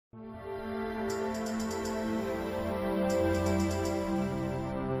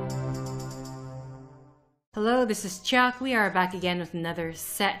Hello, this is Chiak. We are back again with another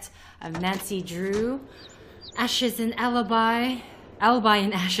set of Nancy Drew. Ashes and Alibi. Alibi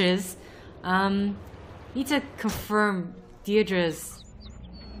and Ashes. Need to confirm Deirdre's,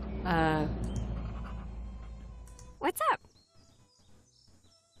 What's up?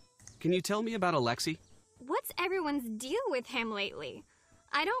 Can you tell me about Alexei? What's everyone's deal with him lately?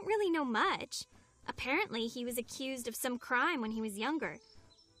 I don't really know much. Apparently, he was accused of some crime when he was younger.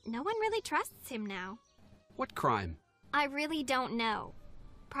 No one really trusts him now. What crime? I really don't know.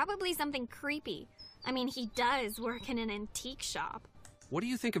 Probably something creepy. I mean, he does work in an antique shop. What do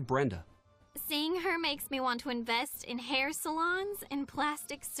you think of Brenda? Seeing her makes me want to invest in hair salons and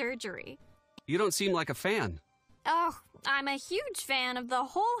plastic surgery. You don't seem like a fan. Oh, I'm a huge fan of the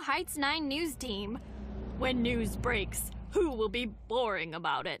whole Heights 9 news team. When news breaks, who will be boring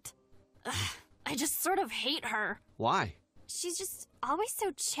about it? Ugh, I just sort of hate her. Why? She's just always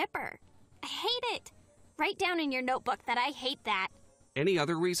so chipper. I hate it. Write down in your notebook that I hate that. Any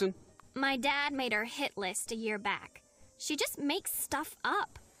other reason? My dad made her hit list a year back. She just makes stuff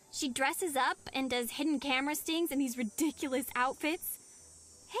up. She dresses up and does hidden camera stings in these ridiculous outfits.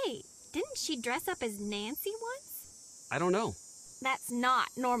 Hey, didn't she dress up as Nancy once? I don't know. That's not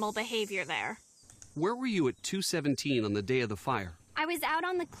normal behavior there. Where were you at 2:17 on the day of the fire? I was out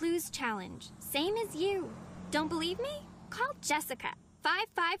on the clues challenge, same as you. Don't believe me? Call Jessica,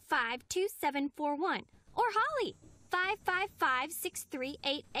 555-2741, or Holly,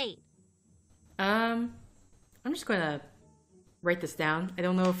 555-6388. I'm just gonna write this down. I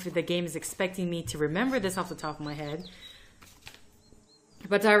don't know if the game is expecting me to remember this off the top of my head,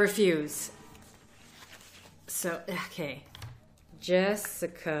 but I refuse. So, okay.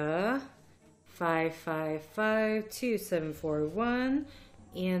 Jessica, 555-2741.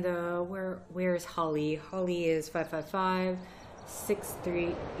 And where's Holly? Holly is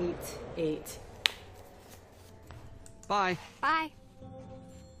 555-6388. Bye. Bye.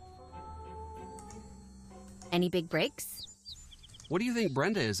 Any big breaks? What do you think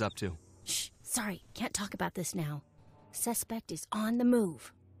Brenda is up to? Shh, sorry, can't talk about this now. Suspect is on the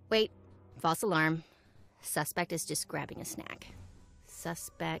move. Wait, false alarm. Suspect is just grabbing a snack.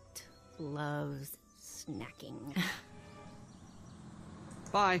 Suspect loves snacking.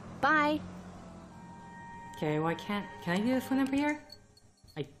 Bye. Bye. Okay, well can I do the phone number here?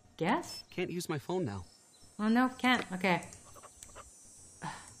 I guess? Can't use my phone now. Oh no, can't. Okay.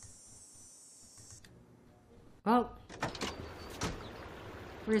 Well,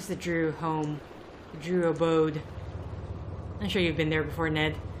 where's the Drew home? The Drew abode. I'm sure you've been there before,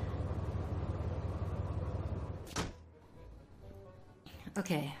 Ned.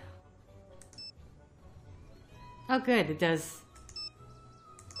 Okay. Oh good, it does.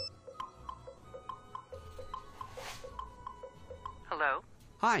 Hello?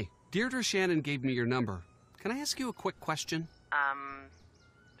 Hi. Deirdre Shannon gave me your number. Can I ask you a quick question?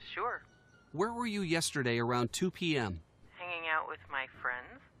 Sure. Where were you yesterday around 2 p.m.? Hanging out with my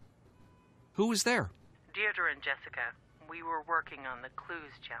friends? Who was there? Deirdre and Jessica. We were working on the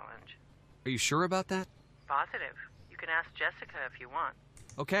clues challenge. Are you sure about that? Positive. You can ask Jessica if you want.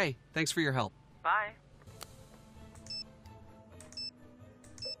 Okay, thanks for your help. Bye.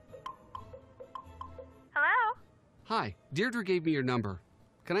 Hello? Hi. Deirdre gave me your number.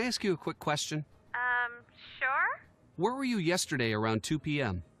 Can I ask you a quick question? Sure? Where were you yesterday around 2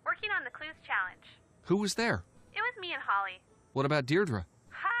 p.m.? Working on the clues challenge. Who was there? It was me and Holly. What about Deirdre?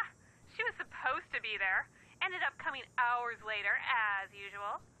 Ha! She was supposed to be there. Ended up coming hours later, as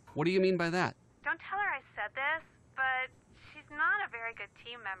usual. What do you mean by that? Don't tell her I said this, but she's not a very good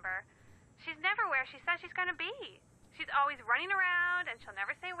team member. She's never where she says she's going to be. She's always running around, and she'll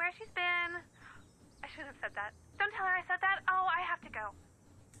never say where she's been. I shouldn't have said that. Don't tell her I said that. Oh, I have to go.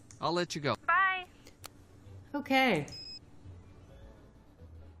 I'll let you go. Bye. Okay.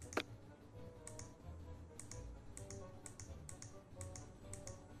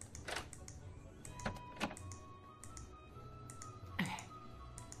 I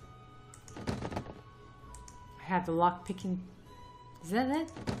have the lock picking. Is that it?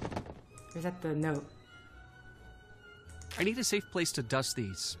 Or is that the note? I need a safe place to dust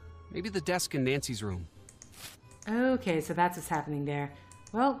these. Maybe the desk in Nancy's room. Okay, so that's what's happening there.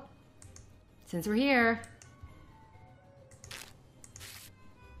 Well, since we're here.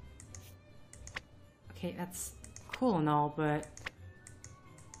 Okay, that's cool and all, but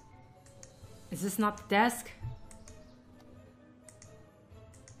is this not the desk?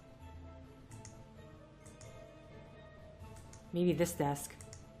 Maybe this desk.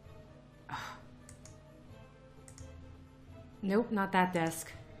 Ugh. Nope, not that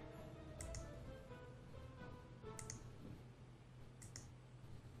desk.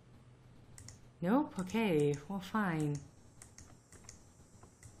 Nope? Okay, well, fine.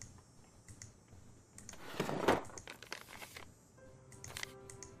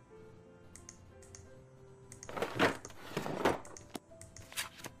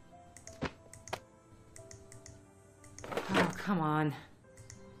 Oh, come on.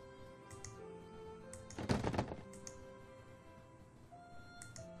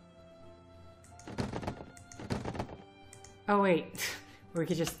 Oh, wait. We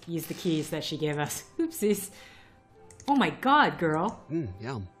could just use the keys that she gave us. Oopsies. Oh my god, girl.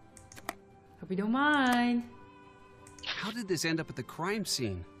 Yum. Hope you don't mind. How did this end up at the crime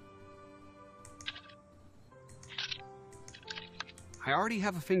scene? I already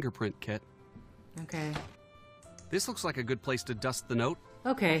have a fingerprint kit. Okay. This looks like a good place to dust the note.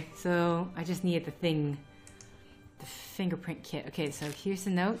 Okay, so I just needed the thing. The fingerprint kit. Okay, so here's the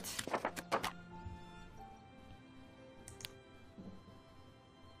note.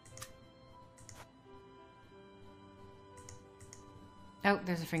 Oh,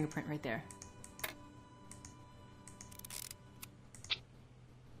 there's a fingerprint right there.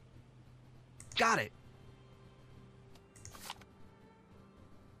 Got it.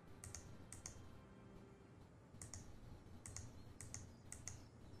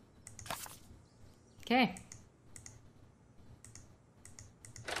 Okay.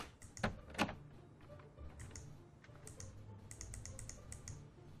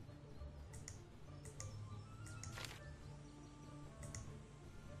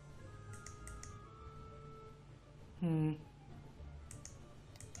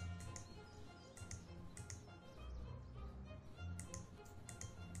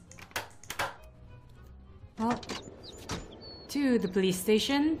 Well, to the police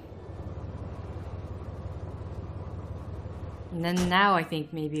station. And then now I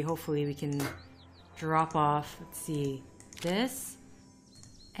think maybe hopefully we can drop off, let's see, this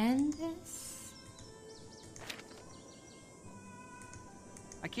and this.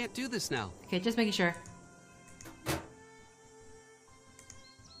 I can't do this now. Okay, just making sure.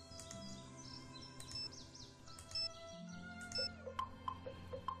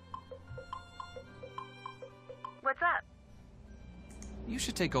 What's up? You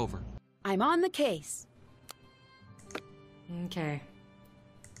should take over. I'm on the case. Okay.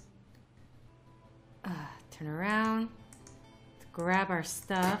 Turn around. Grab our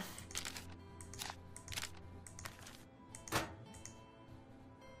stuff.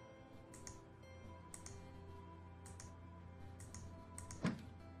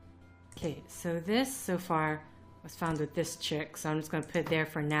 Okay, so this so far was found with this chick, so I'm just gonna put it there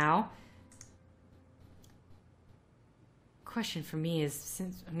for now. Question for me is,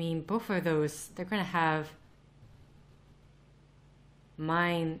 since, I mean, both of those, they're gonna have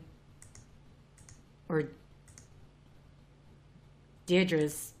mine or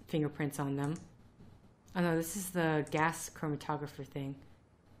Deirdre's fingerprints on them. Oh no, this is the gas chromatographer thing.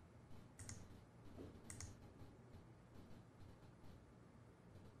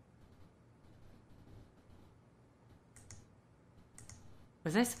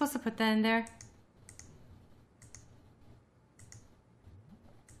 Was I supposed to put that in there?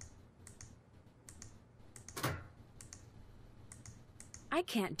 I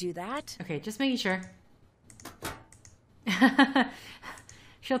can't do that. Okay, just making sure.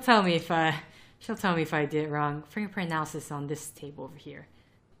 She'll tell me if I did it wrong. Fingerprint analysis on this table over here.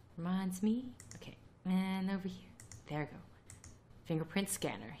 Reminds me. Okay, and over here. There we go. Fingerprint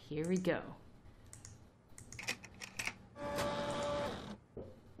scanner. Here we go.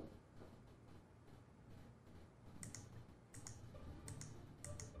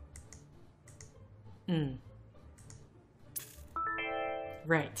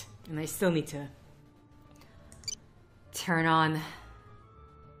 Right, and I still need to turn on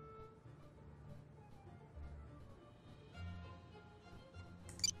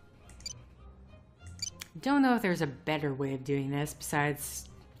don't know if there's a better way of doing this besides,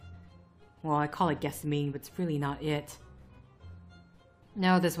 well, I call it guesstimating, but it's really not it.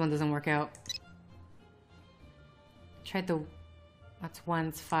 No, this one doesn't work out. Tried the, that's 1,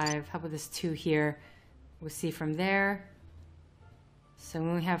 it's 5. How about this 2 here? We'll see from there. So we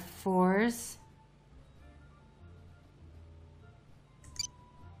only have 4s.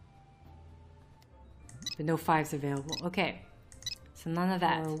 But no 5s available. Okay. So none of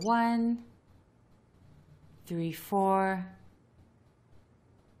that. 1, 3, 4,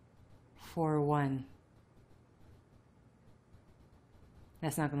 4, 1.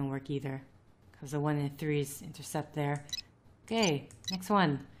 That's not going to work either, because the 1 and 3s intercept there. Okay, next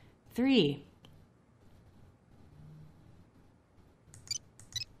one. 3.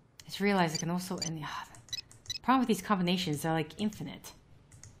 I just realized I can also, and the problem with these combinations, they're like infinite.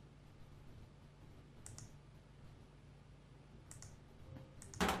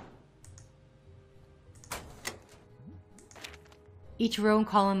 Each row and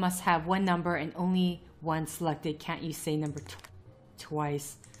column must have one number and only one selected. Can't use same number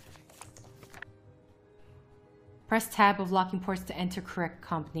twice. Press tab of locking ports to enter correct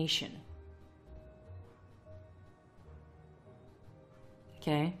combination.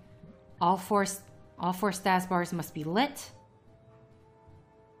 Okay. All four status bars must be lit.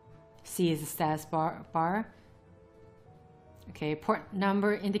 C is the status bar. Okay, port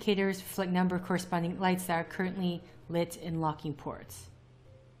number indicators reflect number of corresponding lights that are currently lit in locking ports.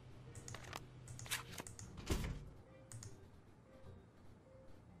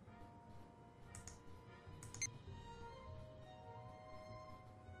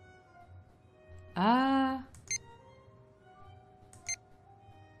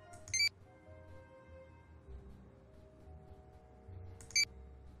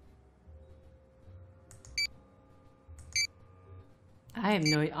 I have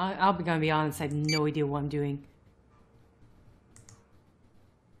no. I'll be gonna be honest. I have no idea what I'm doing.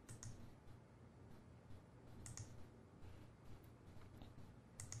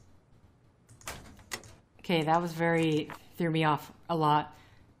 Okay, that was threw me off a lot.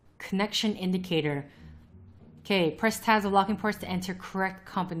 Connection indicator. Okay, press tabs of locking ports to enter correct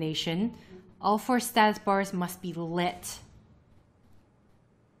combination. All four status bars must be lit.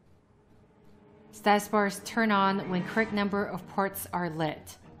 Status bars turn on when correct number of ports are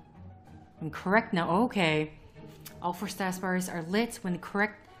lit. When correct okay. All four status bars are lit when the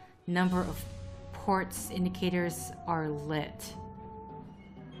correct number of ports indicators are lit.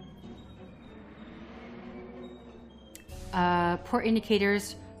 Port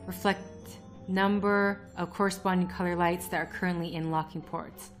indicators reflect number of corresponding color lights that are currently in locking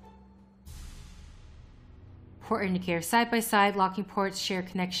ports. Port indicator. Side by side, locking ports share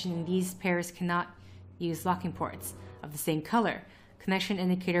connection and these pairs cannot use locking ports of the same color. Connection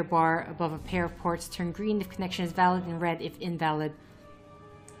indicator bar above a pair of ports turn green if connection is valid and red if invalid.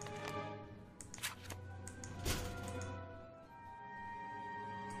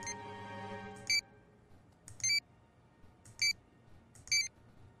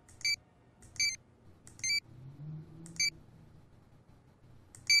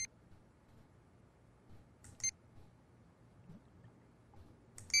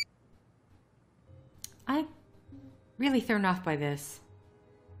 I'm really thrown off by this.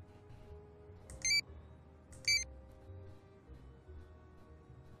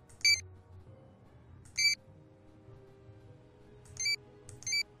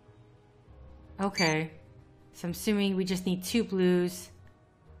 Okay, so I'm assuming we just need 2 blues,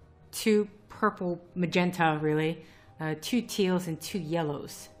 2 purple, magenta really, 2 teals and 2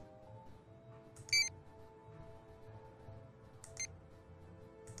 yellows.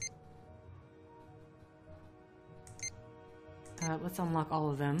 Let's unlock all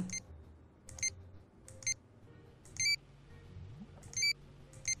of them.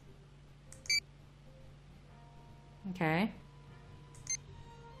 Okay.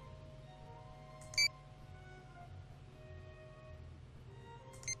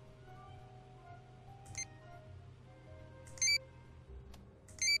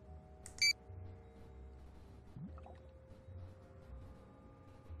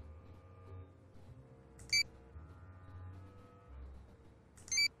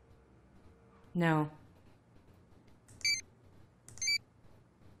 No.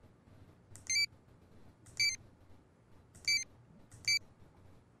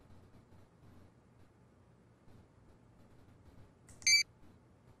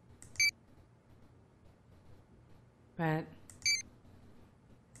 But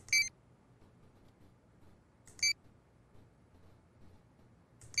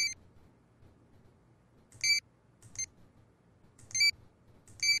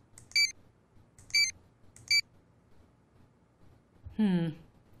I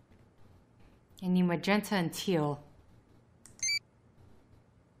need magenta and teal.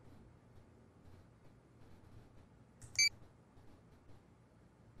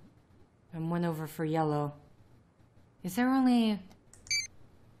 And 1 over for yellow. Is there only...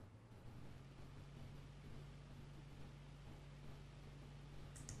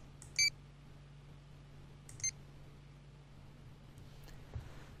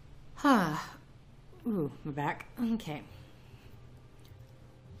 Huh. Ooh, my back. Okay.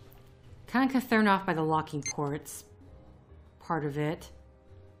 Kind of thrown off by the locking ports part of it.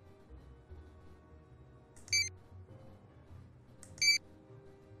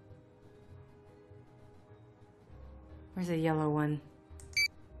 Where's the yellow one?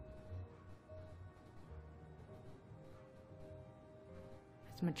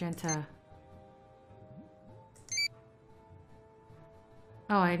 It's magenta.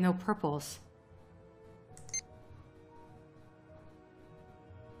 Oh, I have no purples.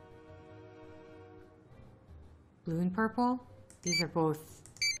 Blue and purple? These are both...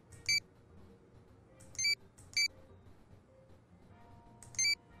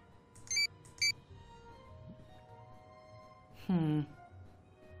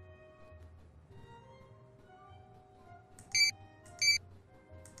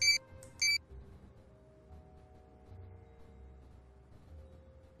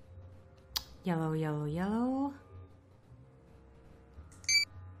 Yellow, yellow, yellow.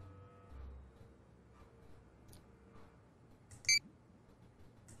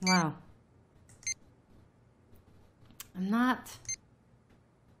 Wow. I'm not...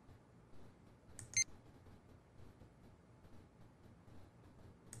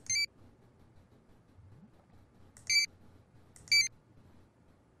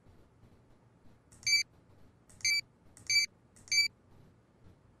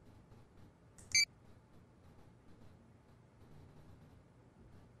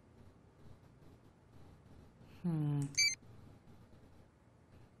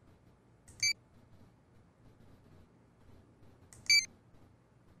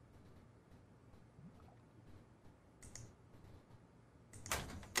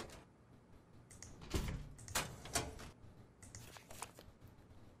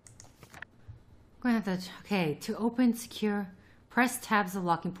 Going to have to, okay, to open, secure, press tabs of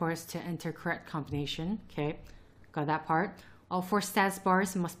locking ports to enter correct combination. Okay, got that part. All 4 status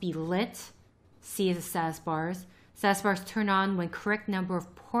bars must be lit. C is the status bars. Status bars turn on when correct number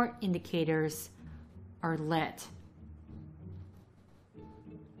of port indicators are lit.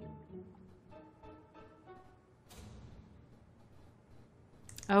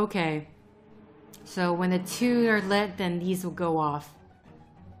 Okay, so when the 2 are lit, then these will go off.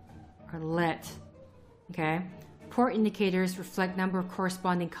 Are lit. Okay. Port indicators reflect number of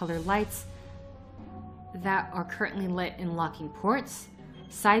corresponding color lights that are currently lit in locking ports.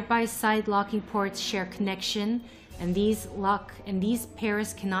 Side-by-side locking ports share connection, and these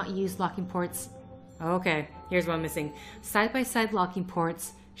pairs cannot use locking ports. Okay, here's what I'm missing. Side-by-side locking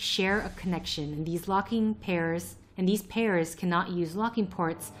ports share a connection, and these pairs cannot use locking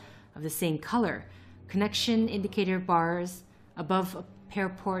ports of the same color. Connection indicator bars above a pair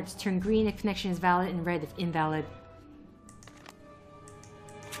of ports turn green if connection is valid and red if invalid.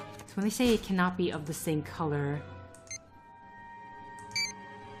 So when they say it cannot be of the same color,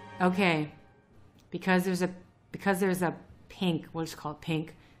 okay, because there's a pink, we'll just call it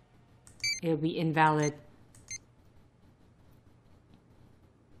pink, it'll be invalid.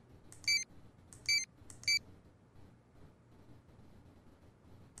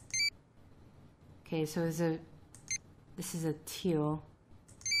 Okay, so this is a teal.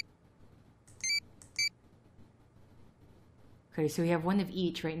 Okay, so we have one of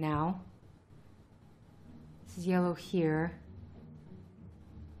each right now. This is yellow here.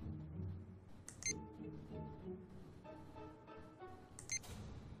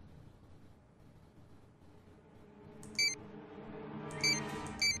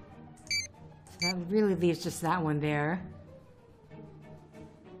 So that really leaves just that one there.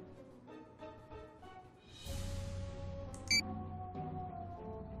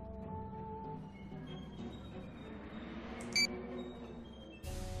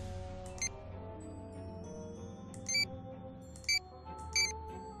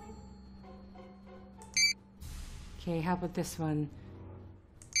 Okay, how about this one?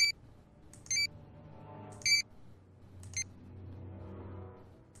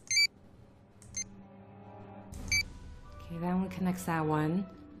 Okay, that one connects that one.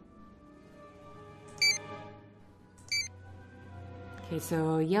 Okay,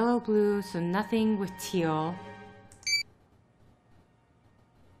 so yellow, blue, so nothing with teal.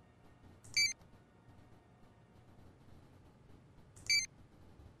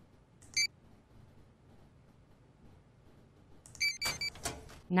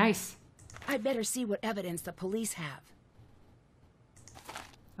 Nice. I'd better see what evidence the police have.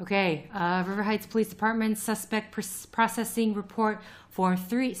 Okay, River Heights Police Department suspect processing report form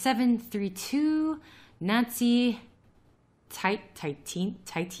 3732. Nancy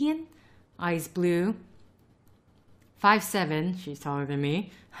Titian, eyes blue. 5'7", she's taller than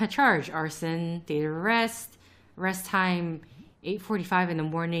me. Charge arson, date of arrest time 8:45 in the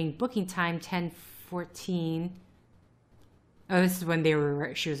morning, booking time 10:14. Oh, this is when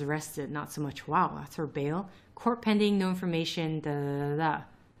she was arrested, not so much. Wow, that's her bail. Court pending, no information, da da da da.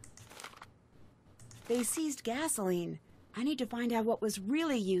 They seized gasoline. I need to find out what was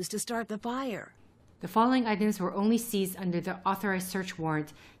really used to start the fire. The following items were only seized under the authorized search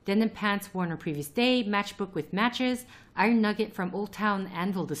warrant: denim pants worn on previous day, matchbook with matches, iron nugget from Old Town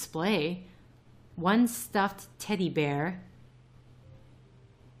anvil display, 1 stuffed teddy bear,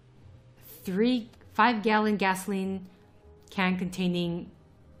 5-gallon gasoline can containing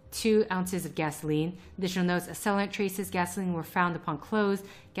 2 ounces of gasoline. Additional notes, accelerant traces gasoline were found upon close.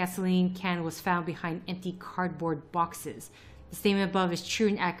 Gasoline can was found behind empty cardboard boxes. The statement above is true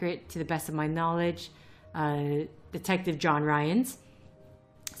and accurate to the best of my knowledge. Detective John Ryans.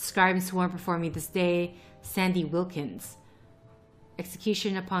 Scribe and sworn performing this day, Sandy Wilkins.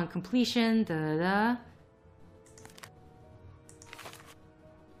 Execution upon completion.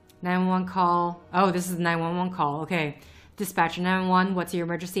 911 call. Oh, this is a 911 call. Okay. Dispatcher 911, what's your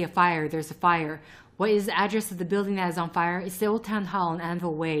emergency? A fire. There's a fire. What is the address of the building that is on fire? It's the old town hall on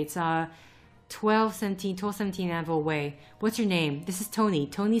Anvil Way. It's 1217 Anvil Way. What's your name? This is Tony.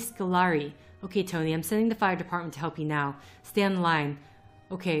 Tony Scolari. Okay, Tony, I'm sending the fire department to help you now. Stay on the line.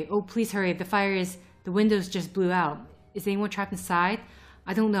 Okay. Oh, please hurry. The windows just blew out. Is anyone trapped inside?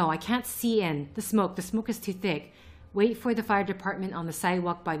 I don't know. I can't see in. The smoke is too thick. Wait for the fire department on the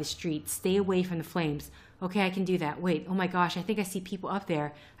sidewalk by the street. Stay away from the flames. Okay, I can do that. Wait, oh my gosh, I think I see people up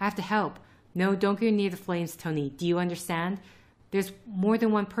there. I have to help. No, don't go near the flames, Tony. Do you understand? There's more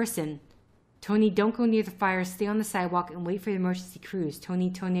than one person. Tony, don't go near the fire. Stay on the sidewalk and wait for the emergency crews.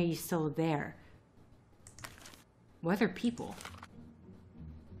 Tony, are you still there? What other people?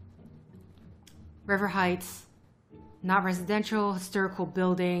 River Heights. Not residential. Historical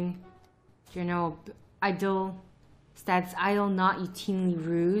building. General idle. Status idle, not routinely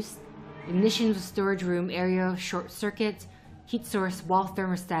used. Ignition of storage room area, short circuit. Heat source, wall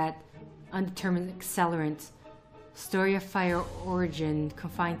thermostat. Undetermined accelerant. Story of fire origin,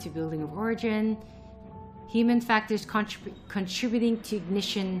 confined to building of origin. Human factors contributing to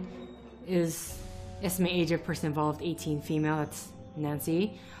ignition is estimate age of person involved, 18, female, that's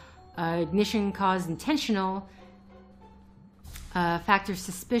Nancy. Ignition cause intentional. Factors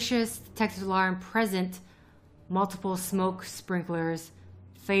suspicious, detected alarm present, multiple smoke sprinklers,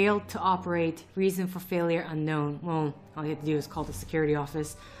 failed to operate, reason for failure unknown. Well, all you have to do is call the security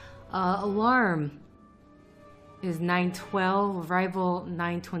office. Alarm is 912, arrival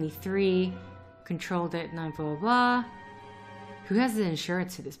 923, controlled at 9 blah blah blah. Who has the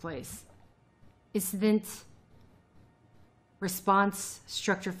insurance to this place? Incident, response,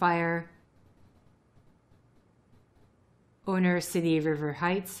 structure fire, owner, city of River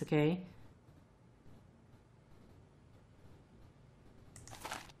Heights, okay.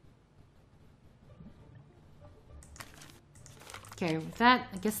 Okay, with that,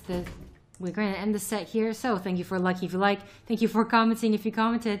 I guess we're going to end the set here. So, thank you for liking if you like. Thank you for commenting if you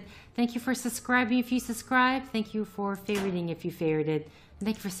commented. Thank you for subscribing if you subscribed. Thank you for favoriting if you favorited. And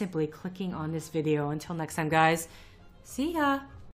thank you for simply clicking on this video. Until next time, guys. See ya!